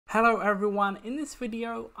Hello everyone, in this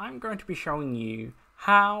video I'm going to be showing you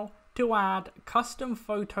how to add custom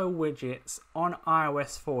photo widgets on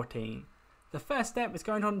iOS 14. The first step is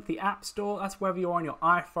going on to the App Store. That's whether you're on your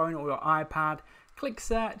iPhone or your iPad. Click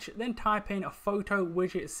search, then type in a photo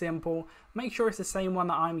widget symbol. Make sure it's the same one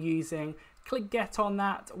that I'm using. Click get on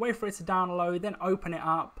that, wait for it to download, then open it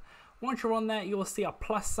up. Once you're on there, you'll see a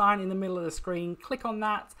plus sign in the middle of the screen. Click on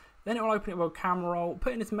that, then it will open it with a camera roll.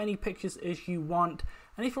 Put in as many pictures as you want.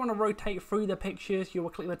 And if you want to rotate through the pictures, you will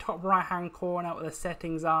click the top right hand corner where the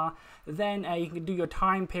settings are. Then you can do your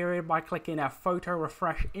time period by clicking a photo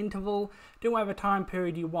refresh interval. Do whatever time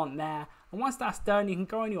period you want there. And once that's done, you can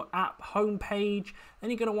go on your app home page. Then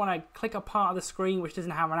you're going to want to click a part of the screen which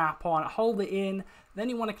doesn't have an app on. Hold it in. Then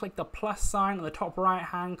you want to click the plus sign on the top right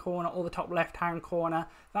hand corner or the top left hand corner.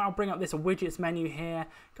 That'll bring up this widgets menu here.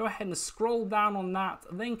 Go ahead and scroll down on that.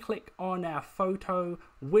 Then click on photo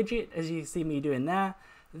widget, as you see me doing there.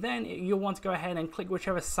 Then you'll want to go ahead and click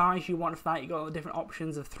whichever size you want for that. You've got all the different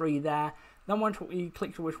options of 3 there. Then once you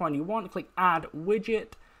click which one you want, click add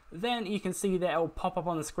widget. Then you can see that it will pop up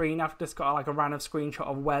on the screen. I've just got like a random screenshot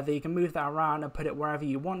of weather. You can move that around and put it wherever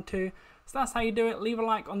you want to. So that's how you do it. Leave a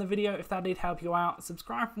like on the video if that did help you out.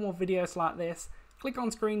 Subscribe for more videos like this. Click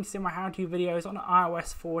on screen to see my how-to videos on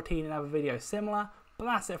iOS 14 and other videos similar. But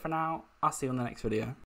that's it for now. I'll see you on the next video.